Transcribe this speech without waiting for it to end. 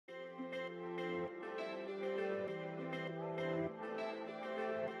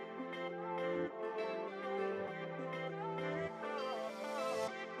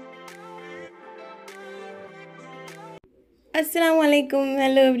அஸ்ஸலாமு அலைக்கும்.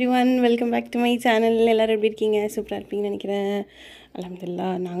 Hello everyone, welcome back to my channel. எல்லோரும் எப்படி இருக்கீங்க? சூப்பராக இருப்பீங்கன்னு நினைக்கிறேன்.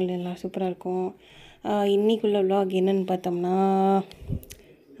 அல்ஹம்துலில்லாஹ் நாங்களும் எல்லாம் சூப்பராக இருக்கோம். இன்றைக்குள்ள விலாக் என்னென்னு பார்த்தோம்னா,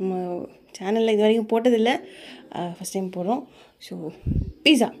 நம்ம சேனலில் இது வரைக்கும் போட்டதில்லை, ஃபஸ்ட் டைம் போடுறோம். ஸோ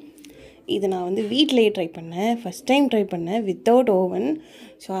பீஸா இது நான் வந்து வீட்டிலையே ட்ரை பண்ணேன், ஃபஸ்ட் டைம் ட்ரை பண்ணேன் வித்தவுட் ஓவன்.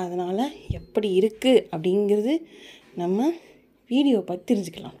 ஸோ அதனால் எப்படி இருக்குது அப்படிங்கிறது நம்ம வீடியோ பார்த்து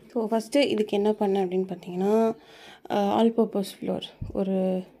தெரிஞ்சுக்கலாம். ஸோ ஃபஸ்ட்டு இதுக்கு என்ன பண்ணேன் அப்படின்னு பார்த்தீங்கன்னா, ஆல் பர்பஸ் ஃப்ளோர் ஒரு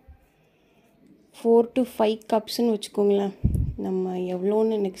 4 to 5 கப்ஸ்ன்னு வச்சுக்கோங்களேன். நம்ம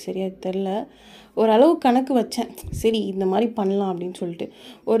எவ்வளோன்னு எனக்கு சரியாக தெரில, ஓரளவு கணக்கு வச்சேன். சரி இந்த மாதிரி பண்ணலாம் அப்படின்னு சொல்லிட்டு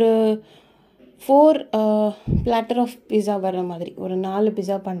ஒரு 4 பிளாட்டர் ஆஃப் பிஸா வர்ற மாதிரி, ஒரு 4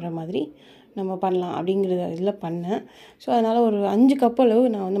 பிஸா பண்ணுற மாதிரி நம்ம பண்ணலாம் அப்படிங்கிறத இதில் பண்ணேன். ஸோ அதனால் ஒரு 5 கப் அளவு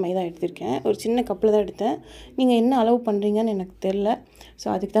நான் வந்து மைதா எடுத்திருக்கேன். ஒரு சின்ன கப்பில் தான் எடுத்தேன். நீங்கள் என்ன அளவு பண்ணுறீங்கன்னு எனக்கு தெரில. ஸோ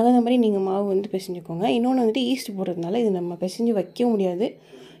அதுக்கு தகுந்த மாதிரி நீங்கள் மாவு வந்து பிசைஞ்சுக்கோங்க. இன்னொன்று வந்துட்டு ஈஸ்ட் போடுறதுனால இது நம்ம பிசைஞ்சு வைக்கவும் முடியாது,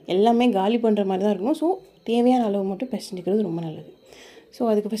 எல்லாமே காலி பண்ணுற மாதிரி தான் இருக்கணும். ஸோ தேவையான அளவு மட்டும் பிசைஞ்சிக்கிறது ரொம்ப நல்லது. ஸோ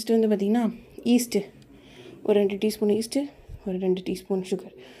அதுக்கு ஃபஸ்ட்டு வந்து பார்த்திங்கன்னா, ஈஸ்ட்டு ஒரு 2 டீஸ்பூன் ஈஸ்ட்டு, ஒரு 2 டீஸ்பூன்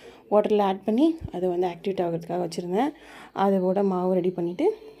சுகர் வாட்டரில் ஆட் பண்ணி அதை வந்து ஆக்டிவேட் ஆகிறதுக்காக வச்சுருந்தேன். அதோட மாவு ரெடி பண்ணிவிட்டு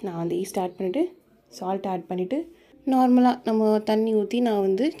நான் வந்து ஈஸ்ட் ஆட் பண்ணிவிட்டு சால்ட் ஆட் பண்ணிவிட்டு நார்மலாக நம்ம தண்ணி ஊற்றி நான்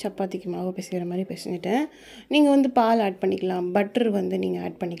வந்து சப்பாத்திக்கு மாவு பிசைகிற மாதிரி பிசைஞ்சிட்டேன். நீங்கள் வந்து பால் ஆட் பண்ணிக்கலாம், பட்டர் வந்து நீங்கள்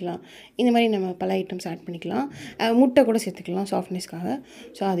ஆட் பண்ணிக்கலாம், இந்த மாதிரி நம்ம பல ஐட்டம்ஸ் ஆட் பண்ணிக்கலாம். முட்டை கூட சேர்த்துக்கலாம் சாஃப்ட்னஸ்க்காக.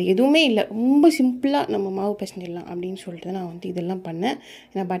 ஸோ அது எதுவுமே இல்லை, ரொம்ப சிம்பிளாக நம்ம மாவு பிசைஞ்சிடலாம் அப்படின்னு சொல்லிட்டு நான் வந்து இதெல்லாம் பண்ணேன்.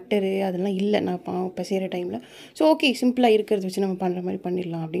 ஏன்னா பட்டரு அதெல்லாம் இல்லை நான் மாவு பிசைகிற டைமில். ஸோ ஓகே, சிம்பிளாக இருக்கிறத வச்சு நம்ம பண்ணுற மாதிரி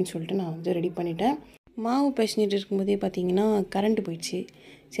பண்ணிடலாம் அப்படின்னு சொல்லிட்டு நான் வந்து ரெடி பண்ணிட்டேன். மாவு பிசைஞ்சிட்டு இருக்கும்போதே பார்த்தீங்கன்னா கரண்ட்டு போயிடுச்சு.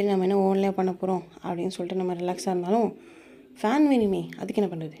 சரி நம்ம என்ன ஓன்லேயே பண்ண போகிறோம் அப்படின்னு சொல்லிட்டு நம்ம ரிலாக்ஸாக இருந்தாலும் ஃபேன் வேணுமே, அதுக்கு என்ன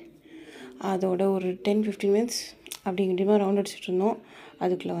பண்ணுறது. அதோட ஒரு 10-15 மினிட்ஸ் அப்படிங்கிற ரவுண்ட் அடிச்சுட்டு இருந்தோம்.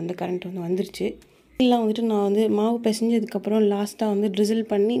 அதுக்குள்ளே வந்து கரண்ட் வந்து வந்துருச்சு. எல்லாம் வந்துட்டு நான் வந்து மாவு பிசைஞ்சதுக்கப்புறம் லாஸ்ட்டாக வந்து ட்ரிசில்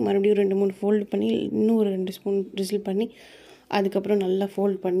பண்ணி மறுபடியும் 2-3 ஃபோல்டு பண்ணி இன்னும் ஒரு 2 ஸ்பூன் ட்ரிசில் பண்ணி அதுக்கப்புறம் நல்லா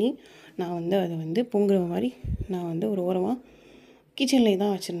ஃபோல்ட் பண்ணி நான் வந்து அதை வந்து பொங்குற மாதிரி நான் வந்து ஒரு ஓரமாக கிச்சன்லேயே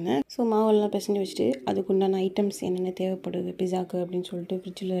தான் வச்சுருந்தேன். ஸோ மாவெல்லாம் பிசைஞ்சு வச்சுட்டு அதுக்குண்டான ஐட்டம்ஸ் என்னென்ன தேவைப்படுது பிஸாக்கு அப்படின்னு சொல்லிட்டு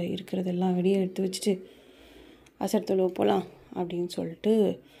ஃப்ரிட்ஜில் இருக்கிறதெல்லாம் வெளியே எடுத்து வச்சுட்டு அசர் தொழுவ போகலாம் அப்படின்னு சொல்லிட்டு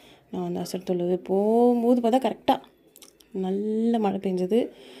நான் வந்து அசர் தொழுவு போகும்போது பார்த்தா கரெக்டாக நல்ல மழை பெஞ்சது.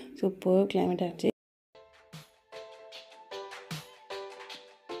 சூப்பர் கிளைமேட் ஆச்சு.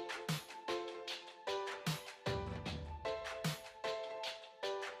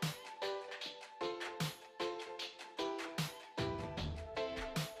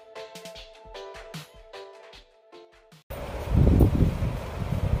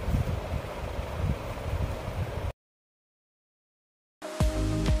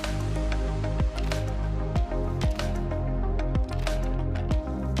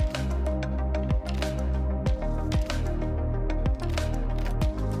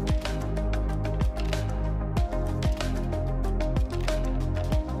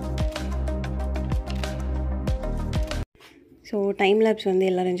 ஸோ டைம் லேப்ஸ் வந்து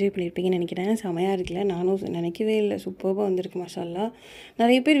எல்லோரும் என்ஜாய் பண்ணியிருப்பீங்கன்னு நினைக்கிறேன். செமையாக இருக்குல்ல, நானும் நினைக்கவே இல்லை, சூப்பராக வந்திருக்கு மாஷாஅல்லாஹ்.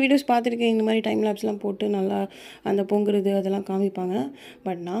 நிறைய பேர் வீடியோஸ் பார்த்துருக்கேன் இந்த மாதிரி டைம் லேப்ஸ்லாம் போட்டு நல்லா அந்த பொங்குறது அதெல்லாம் காமிப்பாங்க.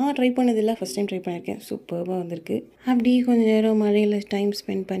 பட் நான் ட்ரை பண்ணதில்லை, ஃபஸ்ட் டைம் ட்ரை பண்ணியிருக்கேன். சூப்பராக வந்திருக்கு. அப்படி கொஞ்சம் நேரம் மழையில் டைம்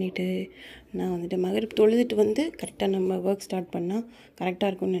ஸ்பெண்ட் பண்ணிவிட்டு நான் வந்துட்டு மகரிப் தொழுதுட்டு வந்து கரெக்டாக நம்ம ஒர்க் ஸ்டார்ட் பண்ணால்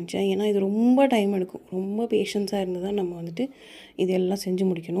கரெக்டாக இருக்கும்னு நினச்சேன். ஏன்னா இது ரொம்ப டைம் எடுக்கும், ரொம்ப பேஷன்ஸாக இருந்து தான் நம்ம வந்துட்டு இதெல்லாம் செஞ்சு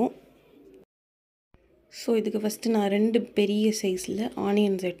முடிக்கணும். ஸோ இதுக்கு ஃபஸ்ட்டு நான் 2 பெரிய சைஸில்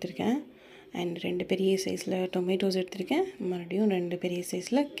ஆனியன்ஸ் எடுத்திருக்கேன் அண்ட் 2 பெரிய சைஸில் டொமேட்டோஸ் எடுத்திருக்கேன். மறுபடியும் 2 பெரிய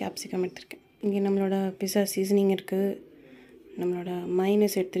சைஸில் கேப்சிகம் எடுத்திருக்கேன். இங்கே நம்மளோட பிஸா சீசனிங் இருக்குது, நம்மளோட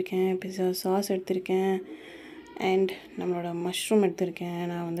மைனஸ் எடுத்திருக்கேன், பிஸா சாஸ் எடுத்திருக்கேன் அண்ட் நம்மளோட மஷ்ரூம் எடுத்திருக்கேன்.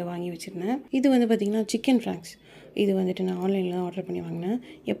 நான் வந்து வாங்கி வச்சுருந்தேன். இது வந்து பார்த்திங்கன்னா சிக்கன் ஃப்ராங்க்ஸ். இது வந்துட்டு நான் ஆன்லைனில் தான் ஆர்டர் பண்ணி வாங்கினேன்.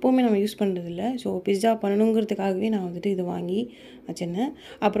 எப்போவுமே நம்ம யூஸ் பண்ணுறதில்ல. ஸோ பிஸா பண்ணணுங்கிறதுக்காகவே நான் வந்துட்டு இது வாங்கி வச்சுருந்தேன்.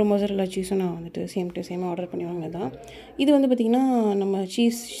 அப்புறம் மொசரல்லா சீஸும் நான் வந்துட்டு சேம் டு சேம் ஆர்டர் பண்ணி வாங்கினது தான். இது வந்து பார்த்திங்கன்னா நம்ம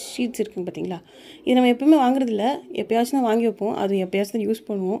சீஸ் ஷீட்ஸ் இருக்குங்க பார்த்திங்களா, இது நம்ம எப்போவுமே வாங்குறதில்ல, எப்போயாச்சும் தான் வாங்கி வைப்போம், அது எப்போயாச்சும் தான் யூஸ்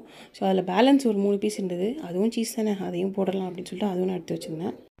பண்ணுவோம். ஸோ அதில் பேலன்ஸ் ஒரு 3 பீஸ் இருந்தது, அதுவும் சீஸ் தானே அதையும் போடலாம் அப்படின்னு சொல்லிட்டு அதுவும் நான் எடுத்து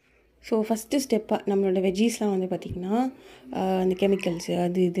வச்சுருந்தேன். ஸோ ஃபஸ்ட்டு ஸ்டெப்பாக நம்மளோட வெஜ்ஜீஸ்லாம் வந்து பார்த்திங்கன்னா அந்த கெமிக்கல்ஸு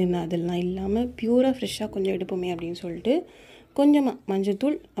அது இதுன்னு அதெல்லாம் இல்லாமல் ப்யூராக ஃப்ரெஷ்ஷாக கொஞ்சம் எடுப்போமே அப்படின்னு சொல்லிட்டு கொஞ்சமாக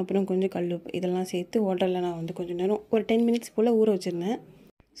மஞ்சள்தூள் அப்புறம் கொஞ்சம் கல்லுப்பு இதெல்லாம் சேர்த்து வாட்டரில் நான் வந்து கொஞ்சம் நேரம் ஒரு 10 மினிட்ஸ் போல் ஊற வச்சுருந்தேன்.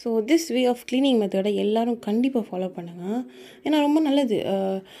 So this way of cleaning மெத்தடை எல்லோரும் கண்டிப்பாக ஃபாலோ பண்ணுங்கள். ஏன்னா ரொம்ப நல்லது.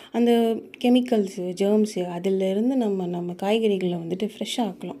 அந்த கெமிக்கல்ஸு ஜெர்ம்ஸு அதிலேருந்து நம்ம காய்கறிகளை வந்துட்டு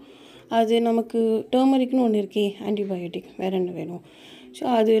ஃப்ரெஷ்ஷாக ஆக்கலாம். அது நமக்கு டர்மரிக்னு ஒன்று இருக்கே, ஆன்டிபயோட்டிக், வேறு என்ன வேணும். ஸோ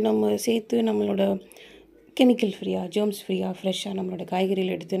அது நம்ம சேர்த்து நம்மளோட கெமிக்கல் ஃப்ரீயாக ஜெர்ம்ஸ் ஃப்ரீயாக ஃப்ரெஷ்ஷாக நம்மளோட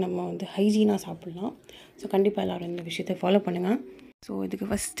காய்கறிகள் எடுத்து நம்ம வந்து ஹைஜீனாக சாப்பிட்லாம். ஸோ கண்டிப்பாக எல்லோரும் இந்த விஷயத்தை ஃபாலோ பண்ணுங்கள். ஸோ இதுக்கு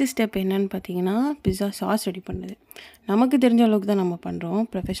ஃபஸ்ட்டு ஸ்டெப் என்னன்னு பார்த்தீங்கன்னா, பிஸ்ஸா சாஸ் ரெடி பண்ணுறது. நமக்கு தெரிஞ்ச அளவுக்கு தான் நம்ம பண்ணுறோம்.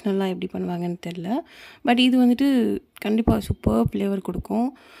 ப்ரொஃபஷ்னலாக எப்படி பண்ணுவாங்கன்னு தெரில. பட் இது வந்துட்டு கண்டிப்பாக சூப்பர் ஃப்ளேவர் கொடுக்கும்,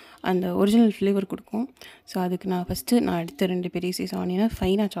 அந்த ஒரிஜினல் ஃப்ளேவர் கொடுக்கும். ஸோ அதுக்கு நான் எடுத்த 2 பெரிய சைஸ் ஆனியனை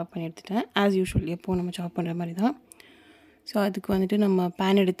ஃபைனாக சாப் பண்ணி எடுத்துட்டேன். ஆஸ் யூஷுவல் எப்போது நம்ம சாப் பண்ணுற மாதிரி தான். ஸோ அதுக்கு வந்துட்டு நம்ம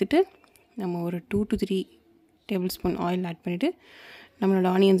பேன் எடுத்துகிட்டு நம்ம ஒரு 2 to 3 table spoon oil add பண்ணிவிட்டு நம்மளோட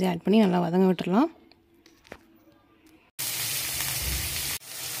ஆனியன்ஸை ஆட் பண்ணி நல்லா வதங்க விட்டுறலாம்.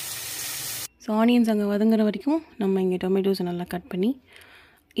 ஸோ ஆனியன்ஸ் அங்கே வதங்குற வரைக்கும் நம்ம இங்கே டொமேட்டோஸை நல்லா கட் பண்ணி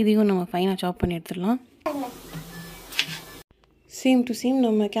இதையும் நம்ம ஃபைனாக சாப் பண்ணி எடுத்துடலாம். சேம் டு சேம்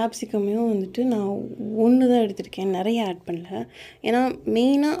நம்ம கேப்சிகமையும் வந்துட்டு நான் ஒன்று தான் எடுத்திருக்கேன், நிறைய ஆட் பண்ணல. ஏன்னா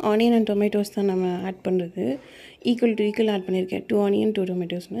மெயினாக ஆனியன் அண்ட் டொமேட்டோஸ் தான் நம்ம ஆட் பண்ணுறது. ஈக்குவல் டு ஈக்குவல் ஆட் பண்ணியிருக்கேன், 2 ஆனியன் 2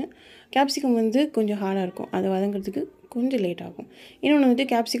 டொமேட்டோஸ்னு. கேப்சிகம் வந்து கொஞ்சம் ஹார்டாக இருக்கும், அதை வதங்கிறதுக்கு கொஞ்சம் லேட் ஆகும். இன்னொன்று வந்துட்டு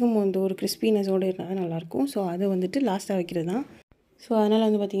கேப்சிகம் வந்து ஒரு கிறிஸ்பினஸோடு இருந்தால் தான் நல்லாயிருக்கும். ஸோ அதை வந்துட்டு லாஸ்ட்டாக வைக்கிறது தான். ஸோ அதனால்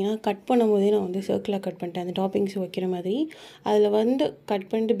வந்து பார்த்திங்கன்னா கட் பண்ணும்போதே நான் வந்து சர்க்கிளாக கட் பண்ணிட்டேன், அந்த டாப்பிங்ஸ் வைக்கிற மாதிரி. அதில் வந்து கட்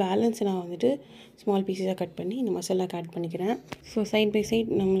பண்ணிட்டு பேலன்ஸ் நான் வந்துட்டு ஸ்மால் பீஸஸாக கட் பண்ணி இந்த மசாலாக்கு ஆட் பண்ணிக்கிறேன். ஸோ சைட் பை சைட்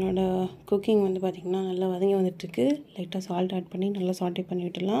நம்மளோட குக்கிங் வந்து பார்த்திங்கன்னா நல்லா வதங்கி வந்துட்டுருக்கு. லைட்டாக சால்ட் ஆட் பண்ணி நல்லா சாட்டே பண்ணி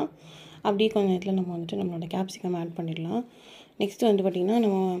விட்டுடலாம். அப்படியே கொஞ்சம் நேரத்தில் நம்ம வந்துட்டு நம்மளோட கேப்சிகம் ஆட் பண்ணிடலாம். நெக்ஸ்ட்டு வந்து பார்த்திங்கன்னா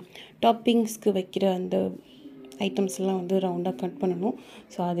நம்ம டாப்பிங்ஸ்க்கு வைக்கிற அந்த ஐட்டம்ஸ் எல்லாம் வந்து ரவுண்டாக கட் பண்ணணும்.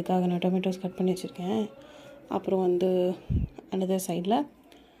 ஸோ அதுக்காக நான் டொமேட்டோஸ் கட் பண்ணி வச்சுருக்கேன். அப்புறம் வந்து அனதர் சைடில்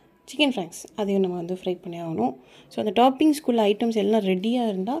சிக்கன் ஃப்ராங்க்ஸ் அதையும் நம்ம வந்து ஃப்ரை பண்ணி ஆகணும். ஸோ அந்த டாப்பிங்ஸ்குள்ள ஐட்டம்ஸ் எல்லாம்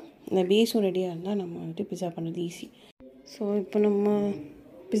ரெடியாக இருந்தால், இந்த பேஸும் ரெடியாக இருந்தால் நம்ம வந்துட்டு பிஸா பண்ணுறது ஈஸி. ஸோ இப்போ நம்ம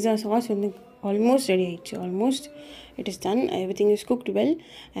பிஸா சாஸ் வந்து ஆல்மோஸ்ட் ரெடி ஆகிடுச்சு. Almost it is done, everything is cooked well.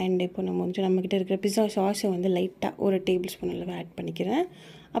 And இப்போ நம்ம வந்துட்டு நம்மக்கிட்ட இருக்கிற பிஸா சாஸை வந்து லைட்டாக ஒரு டேபிள் ஸ்பூன் அளவு ஆட் பண்ணிக்கிறேன்.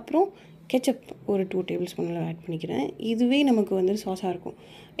 அப்புறம் கெச்சப் ஒரு 2 டேபிள் ஸ்பூன் அளவு ஆட் பண்ணிக்கிறேன். இதுவே நமக்கு வந்து சாஸாக இருக்கும்.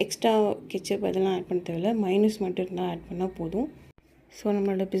 எக்ஸ்ட்ரா கெச்சப் அதெல்லாம் ஆட் பண்ண தேவையில்லை, மைனஸ் மட்டும் இருந்தால் ஆட் பண்ணால் போதும். ஸோ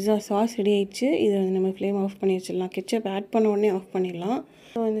நம்மளோட பிஸா சாஸ் ரெடி ஆகிடுச்சு. இதை வந்து நம்ம ஃப்ளேம் ஆஃப் பண்ணி வச்சிடலாம். கெச்சப் ஆட் பண்ண உடனே ஆஃப் பண்ணிடலாம்.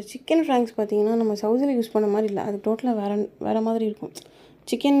 ஸோ இந்த சிக்கன் ஃப்ராங்க்ஸ் பார்த்திங்கன்னா நம்ம சவுதியில் யூஸ் பண்ண மாதிரி இல்லை, அது டோட்டலாக வேறு மாதிரி இருக்கும்.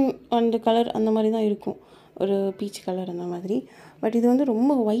 சிக்கன் அந்த கலர் அந்த மாதிரி தான் இருக்கும், ஒரு பீச் கலர் அந்த மாதிரி. பட் இது வந்து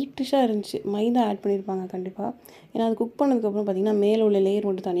ரொம்ப ஒயிட்டிஷாக இருந்துச்சு. மைதா ஆட் பண்ணியிருப்பாங்க கண்டிப்பாக. ஏன்னா அது குக் பண்ணதுக்கப்புறம் பார்த்திங்கன்னா மேலே உள்ள லேயர்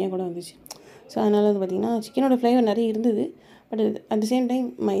மட்டும் தனியாக கூட வந்துச்சு. ஸோ அதனால் வந்து பார்த்திங்கன்னா சிக்கனோட ஃப்ளேவர் நிறைய இருந்தது. But at the same time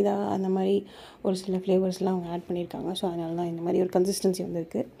மைதா அந்த மாதிரி ஒரு சில ஃப்ளேவர்ஸ்லாம் அவங்க ஆட் பண்ணியிருக்காங்க. ஸோ அதனால தான் இந்த மாதிரி ஒரு கன்சிஸ்டன்சி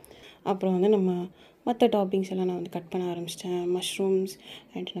வந்திருக்கு. அப்புறம் வந்து நம்ம மற்ற டாப்பிங்ஸ் எல்லாம் நான் வந்து கட் பண்ண ஆரம்பிச்சிட்டேன். மஷ்ரூம்ஸ்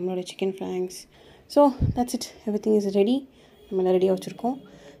அண்ட் நம்மளோட chicken francs. So that's it, everything is ready. நம்ம எல்லாம் ரெடியாக வச்சுருக்கோம்.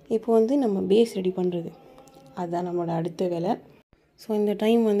 இப்போ வந்து நம்ம பேஸ் ரெடி பண்ணுறது, அதுதான் நம்மளோட அடுத்த வேலை. ஸோ இந்த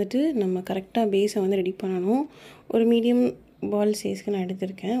டைம் வந்துட்டு நம்ம கரெக்டாக பேஸை வந்து ரெடி பண்ணணும். ஒரு மீடியம் பால் சைஸ்க்கு நான்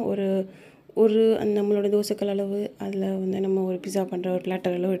எடுத்திருக்கேன். அந்த நம்மளோட தோசைக்கல் அளவு, அதில் வந்து நம்ம ஒரு பிஸா பண்ணுற ஒரு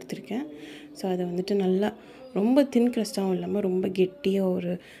பிளாட்டர் அளவு எடுத்திருக்கேன். ஸோ அதை வந்துட்டு நல்லா ரொம்ப தின் க்ரஸ்ட்டாகவும் இல்லாமல் ரொம்ப கெட்டியாக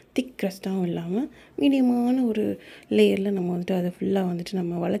ஒரு திக் க்ரஸ்ட்டாகவும் இல்லாமல் மீடியமான ஒரு லேயரில் நம்ம வந்துட்டு அதை ஃபுல்லாக வந்துட்டு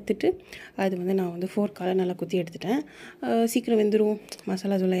நம்ம வளர்த்துட்டு அது வந்து நான் வந்து ஃபோர்க்கால் நல்லா குத்தி எடுத்துட்டேன். சீக்கிரம் வெந்துடும்,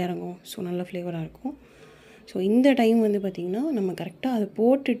 மசாலா தூள இறங்கும். ஸோ நல்ல ஃப்ளேவராக இருக்கும். ஸோ இந்த டைம் வந்து பார்த்திங்கன்னா நம்ம கரெக்டாக அதை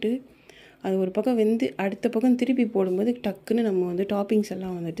போட்டுட்டு அது ஒரு பக்கம் வெந்து அடுத்த பக்கம் திருப்பி போடும்போது டக்குன்னு நம்ம வந்து டாப்பிங்ஸ்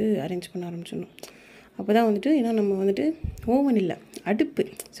எல்லாம் வந்துட்டு அரேஞ்ச் பண்ண ஆரம்பிச்சிடணும். அப்போ தான் வந்துட்டு, ஏன்னா நம்ம வந்துட்டு ஓவன் இல்லை, அடுப்பு.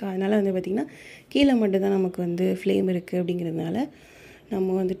 ஸோ அதனால் வந்து பார்த்திங்கன்னா கீழே மட்டும்தான் நமக்கு வந்து ஃப்ளேம் இருக்குது. அப்படிங்கிறதுனால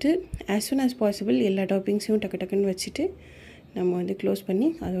நம்ம வந்துட்டு ஆஸ் சூன் ஆஸ் பாசிபிள் எல்லா டாப்பிங்ஸையும் டக்குன்னு வச்சுட்டு நம்ம வந்து க்ளோஸ் பண்ணி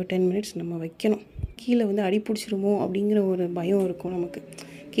அதை ஒரு 10 minutes நம்ம வைக்கணும். கீழே வந்து அடி பிடிச்சிருமோ அப்படிங்கிற ஒரு பயம் இருக்கும் நமக்கு.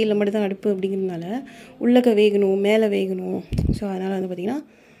 கீழே மட்டும்தான் அடுப்பு அப்படிங்கிறதுனால உள்ளக்க வேகணும், மேலே வேகணும். ஸோ அதனால் வந்து பார்த்திங்கன்னா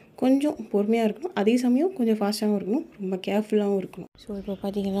கொஞ்சம் பொறுமையாக இருக்கணும், அதே சமயம் கொஞ்சம் ஃபாஸ்ட்டாகவும் இருக்கணும், ரொம்ப கேர்ஃபுல்லாகவும் இருக்கணும். ஸோ இப்போ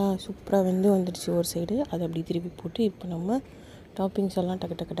பார்த்திங்கன்னா சூப்பராக வந்துடுச்சு ஒரு சைடு. அதை அப்படி திருப்பி போட்டு இப்போ நம்ம டாப்பிங்ஸ் எல்லாம்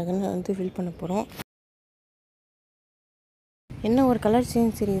டக்குன்னு வந்து ஃபில் பண்ண போகிறோம். என்ன ஒரு கலர்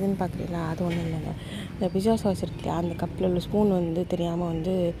சேஞ்ச் தெரியுதுன்னு பார்க்குறீங்களா? அது ஒன்றும் இல்லைங்க, இந்த பிஸா சாஸ் இருக்கு இல்லையா, அந்த கப்பில் உள்ள ஸ்பூன் வந்து தெரியாமல்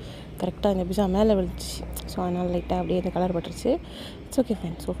வந்து கரெக்டாக இந்த பிஸா மேலே விழுந்துச்சு. ஸோ அதனால் லைட்டாக அப்படியே இந்த colour பட்டுருச்சு. It's okay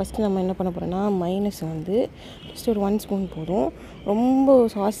fine. So first நம்ம என்ன பண்ண போகிறோன்னா மைனஸ் வந்து ஜஸ்ட் ஒரு 1 ஸ்பூன் போதும். ரொம்ப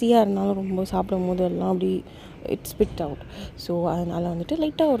சாஸியாக இருந்தாலும் ரொம்ப சாப்பிடும் போது எல்லாம் அப்படி இட்ஸ் ஸ்பிட் அவுட். ஸோ அதனால் வந்துட்டு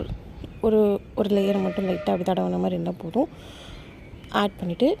லைட்டாக ஒரு லேயர் மட்டும் லைட்டாக அப்படி தடவின மாதிரி இருந்தால் போதும். ஆட்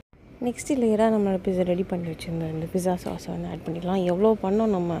பண்ணிவிட்டு நெக்ஸ்ட்டு லேயராக நம்மளோட பிஸா ரெடி பண்ணி வச்சுருந்த இந்த பிஸா சாஸை வந்து ஆட் பண்ணிடலாம். எவ்வளோ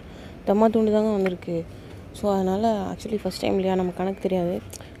பண்ணோம், நம்ம தம்மா தூண்டு தாங்க வந்திருக்கு. ஸோ அதனால் ஆக்சுவலி ஃபஸ்ட் டைம் இல்லையா, நம்ம கணக்கு தெரியாது.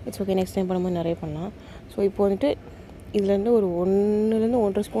 இட்ஸ் ஓகே, நெக்ஸ்ட் டைம் பண்ணும்போது நிறைய பண்ணலாம். ஸோ இப்போ வந்துட்டு இதுலேருந்து ஒரு 1 to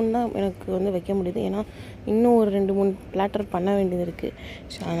 1.5 ஸ்பூன் தான் எனக்கு வந்து வைக்க முடியுது. ஏன்னா இன்னும் ஒரு 2-3 பிளாட்டர் பண்ண வேண்டியது இருக்குது.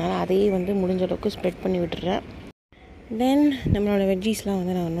 ஸோ அதனால் அதையே வந்து முடிஞ்ச அளவுக்கு ஸ்ப்ரெட் பண்ணி விட்டுறேன். தென் நம்மளோட வெஜ்ஜீஸ்லாம்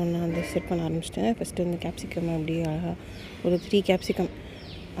வந்து நான் ஒன்று வந்து செட் பண்ண ஆரம்பிச்சிட்டேன். ஃபஸ்ட்டு வந்து கேப்சிகம் அப்படியே அழகாக ஒரு 3 கேப்சிகம்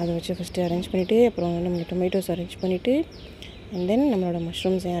அதை வச்சு ஃபஸ்ட்டு அரேஞ்ச் பண்ணிவிட்டு அப்புறம் வந்து நம்ம டொமேட்டோஸ் அரேஞ்ச் பண்ணிவிட்டு அண்ட் தென் நம்மளோட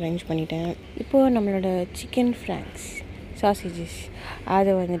மஷ்ரூம்ஸையும் அரேஞ்ச் பண்ணிட்டேன். இப்போது நம்மளோட சிக்கன் ஃப்ராங்க்ஸ் சாசேஜஸ்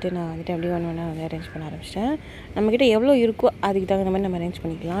அதை வந்துட்டு நான் வந்துட்டு அப்படியே ஒன்று வந்து அரேஞ்ச் பண்ண ஆரம்பிச்சிட்டேன். நம்மக்கிட்ட எவ்வளோ இருக்கோ அதுக்கு தகுந்த மாதிரி நம்ம அரேஞ்ச்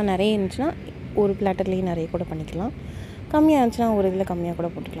பண்ணிக்கலாம். நிறைய இருந்துச்சுன்னா ஒரு பிளாட்டர்லேயும் நிறைய கூட பண்ணிக்கலாம். கம்மியாக இருந்துச்சுன்னா ஒரு இதில் கம்மியாக கூட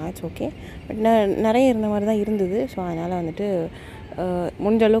போட்டுக்கலாம். It's okay. பட் நிறைய இருந்த மாதிரி தான் இருந்தது. ஸோ அதனால் வந்துட்டு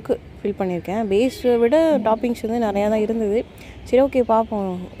முடிஞ்ச அளவுக்கு ஃபில் பண்ணியிருக்கேன். பேஸை விட டாப்பிங்ஸ் வந்து நிறையா தான் இருந்தது. சரி ஓகே பார்ப்போம்,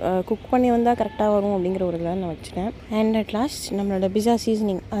 குக் பண்ணி வந்தால் கரெக்டாக வரும் அப்படிங்கிற ஒரு இதில் நான் வச்சுட்டேன். அண்ட் அட் லாஸ்ட் நம்மளோட பிஸா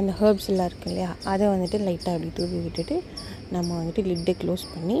சீசனிங் அந்த ஹர்ப்ஸ் எல்லாம் இருக்குது இல்லையா, அதை வந்துட்டு லைட்டாக அப்படி தூவி விட்டுட்டு நம்ம வந்துட்டு லிட்டை க்ளோஸ்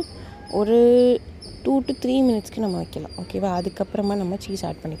பண்ணி ஒரு 2 to 3 மினிட்ஸ்க்கு நம்ம வைக்கலாம். ஓகேவா? அதுக்கப்புறமா நம்ம சீஸ்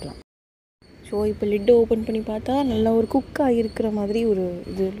ஆட் பண்ணிக்கலாம். ஸோ இப்போ லிட்டை ஓப்பன் பண்ணி பார்த்தா நல்லா ஒரு குக்காக இருக்கிற மாதிரி ஒரு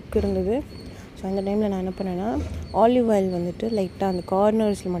இது லுக் இருந்தது. ஸோ அந்த டைமில் நான் என்ன பண்ணேன்னா ஆலிவ் ஆயில் வந்துட்டு லைட்டாக அந்த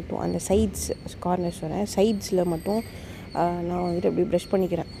கார்னர்ஸில் மட்டும் அந்த சைட்ஸில் மட்டும் நான் வந்துட்டு அப்படி ப்ரஷ்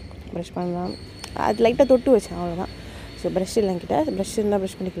பண்ணலாம். அது லைட்டாக தொட்டு வச்சேன், அவ்வளோதான். ஸோ ப்ரஷ் இல்லைங்கிட்ட ப்ரஷ் இருந்தால்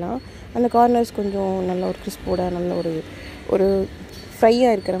ப்ரஷ் பண்ணிக்கலாம். அந்த கார்னர்ஸ் கொஞ்சம் நல்ல ஒரு கிறிஸ்போட நல்ல ஒரு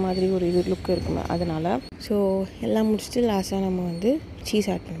ஃப்ரையாக இருக்கிற மாதிரி ஒரு இது லுக் இருக்குமே அதனால். ஸோ எல்லாம் முடிச்சுட்டு லாஸ்ட்டாக நம்ம வந்து சீஸ்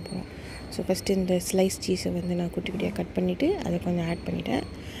ஆட் பண்ண போகிறோம். ஸோ ஃபஸ்ட்டு இந்த ஸ்லைஸ் சீஸை வந்து நான் குட்டி குட்டியாக கட் பண்ணிவிட்டு அதை கொஞ்சம் ஆட் பண்ணிவிட்டேன்.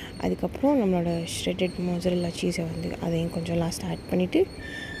 அதுக்கப்புறம் நம்மளோட ஷ்ரெட்டட் மொசரெல்லா சீஸை வந்து அதையும் கொஞ்சம் லாஸ்ட்டாக ஆட் பண்ணிவிட்டு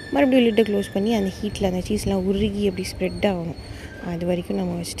மறுபடியும் லிட்டை க்ளோஸ் பண்ணி அந்த ஹீட்டில் அந்த சீஸ்லாம் உருகி அப்படி ஸ்ப்ரெட் ஆகணும். அது வரைக்கும்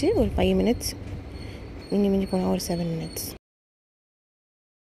நம்ம வச்சுட்டு ஒரு 5 மினிட்ஸ், மிஞ்சி போனால் ஒரு 7 மினிட்ஸ்.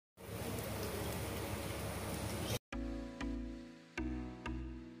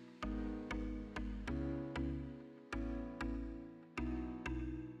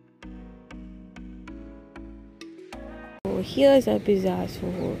 ஹியர்ஸ் அ பிஸா. ஸோ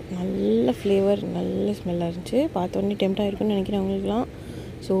நல்ல ஃப்ளேவர், நல்ல ஸ்மெல்லாக இருந்துச்சு. பார்த்தோன்னே டெம்ப்டாக இருக்குன்னு நினைக்கிறேன் அவங்களுக்குலாம்.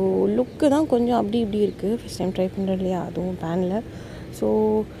 ஸோ லுக்கு தான் கொஞ்சம் அப்படி இப்படி இருக்குது. ஃபஸ்ட் டைம் ட்ரை பண்ணுறேன் இல்லையா, அதுவும் பேனில். ஸோ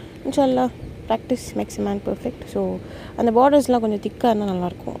இன்ஷால்லா practice makes a man perfect. So அந்த பார்டர்ஸ்லாம் கொஞ்சம் திக்காக இருந்தால்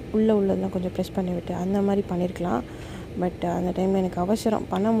நல்லாயிருக்கும். உள்ளதெல்லாம் கொஞ்சம் ப்ரெஸ் பண்ணி விட்டு அந்த மாதிரி பண்ணியிருக்கலாம். பட் அந்த டைமில் எனக்கு அவசரம்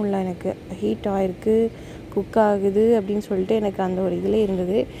பண்ண முடியல. எனக்கு ஹீட் ஆகிருக்கு, குக் ஆகுது அப்படின்னு சொல்லிட்டு எனக்கு அந்த ஒரு இதிலே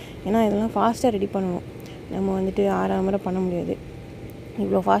இருந்தது. ஏன்னா இதெல்லாம் ஃபாஸ்ட்டாக ரெடி பண்ணணும். நம்ம வந்துட்டு ஆறாமரை பண்ண முடியாது.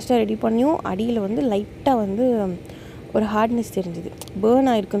 இவ்வளோ ஃபாஸ்ட்டாக ரெடி பண்ணியும் அடியில் வந்து லைட்டாக வந்து ஒரு ஹார்ட்னஸ் தெரிஞ்சுது. பேர்ன்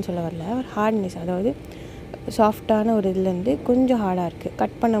ஆகிருக்குன்னு சொல்ல வரல, ஒரு ஹார்ட்னஸ், அதாவது சாஃப்டான ஒரு இதுலேருந்து கொஞ்சம் ஹார்டாக இருக்குது.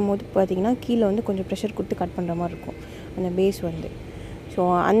 கட் பண்ணும் போது பார்த்திங்கன்னா கீழே வந்து கொஞ்சம் ப்ரெஷர் கொடுத்து கட் பண்ணுற மாதிரி இருக்கும் அந்த பேஸ் வந்து. ஸோ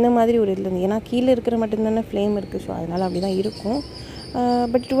அந்த மாதிரி ஒரு இதுலேருந்து, ஏன்னா கீழே இருக்கிற மட்டும்தானே ஃப்ளேம் இருக்குது. ஸோ அதனால் அப்படி தான் இருக்கும்.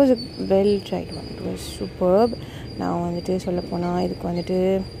 But it was a well tried one. It was superb. நான் வந்துட்டு சொல்லப்போனால் இதுக்கு வந்துட்டு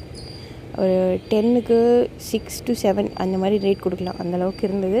ஒரு 10க்கு 6 to 7 அந்த மாதிரி ரேட் கொடுக்கலாம். அந்தளவுக்கு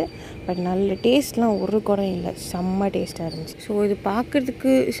இருந்தது. பட் நல்ல டேஸ்ட்லாம் ஒரு குறையும் இல்லை, செம்ம டேஸ்ட்டாக இருந்துச்சு. ஸோ இது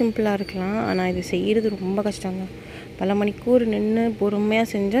பார்க்குறதுக்கு சிம்பிளாக இருக்கலாம், ஆனால் இது செய்கிறது ரொம்ப கஷ்டங்க. பல மணிக்கூர் நின்று பொறுமையாக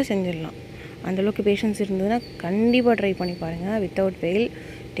செஞ்சிடலாம். அந்தளவுக்கு பேஷன்ஸ் இருந்ததுன்னா கண்டிப்பாக ட்ரை பண்ணி பாருங்கள். Without fail.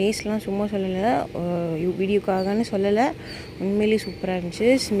 டேஸ்ட்லாம் சும்மா சொல்லலை, வீடியோக்காகன்னு சொல்லலை, உண்மையிலேயே சூப்பராக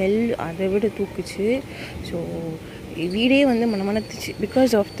இருந்துச்சு. ஸ்மெல் அதை விட தூக்குச்சு. ஸோ வீடே வந்து மனத்துச்சு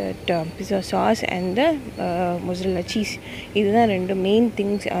because of that pizza sauce and the mozzarella cheese. இதுதான் 2 மெயின்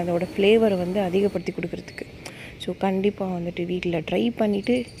திங்ஸ் அதோட ஃப்ளேவரை வந்து அதிகப்படுத்தி கொடுக்குறதுக்கு. ஸோ கண்டிப்பாக வந்துட்டு வீட்டில் ட்ரை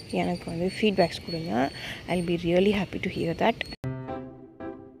பண்ணிவிட்டு எனக்கு வந்து ஃபீட்பேக்ஸ் கொடுங்க. I will be really happy to hear that.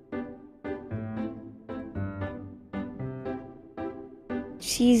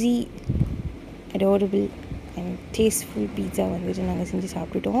 Cheesy, adorable and tasteful pizza வந்துட்டு நாங்கள் செஞ்சு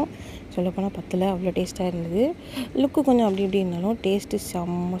சாப்பிட்டுட்டோம். சொல்லப்போனால் 10ல் அவ்வளோ டேஸ்ட்டாக இருந்தது. லுக்கு கொஞ்சம் அப்படி இப்படி இருந்தாலும் டேஸ்ட்டு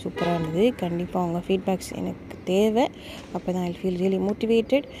செம்ம சூப்பராக இருந்தது. கண்டிப்பாக அவங்க ஃபீட்பேக்ஸ் எனக்கு தேவை. அப்போ தான் I feel really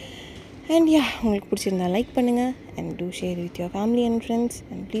motivated. And உங்களுக்கு பிடிச்சிருந்தா லைக் பண்ணுங்கள் and two share with your family and friends.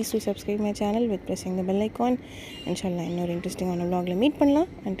 And please do subscribe my channel with freezing the bell icon. இன்ஷால்லா இன்னொரு இன்ட்ரெஸ்டிங்கான vlogல மீட்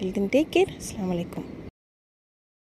பண்ணலாம். Until then take care. அஸ்ஸலாமு அலைக்கும்.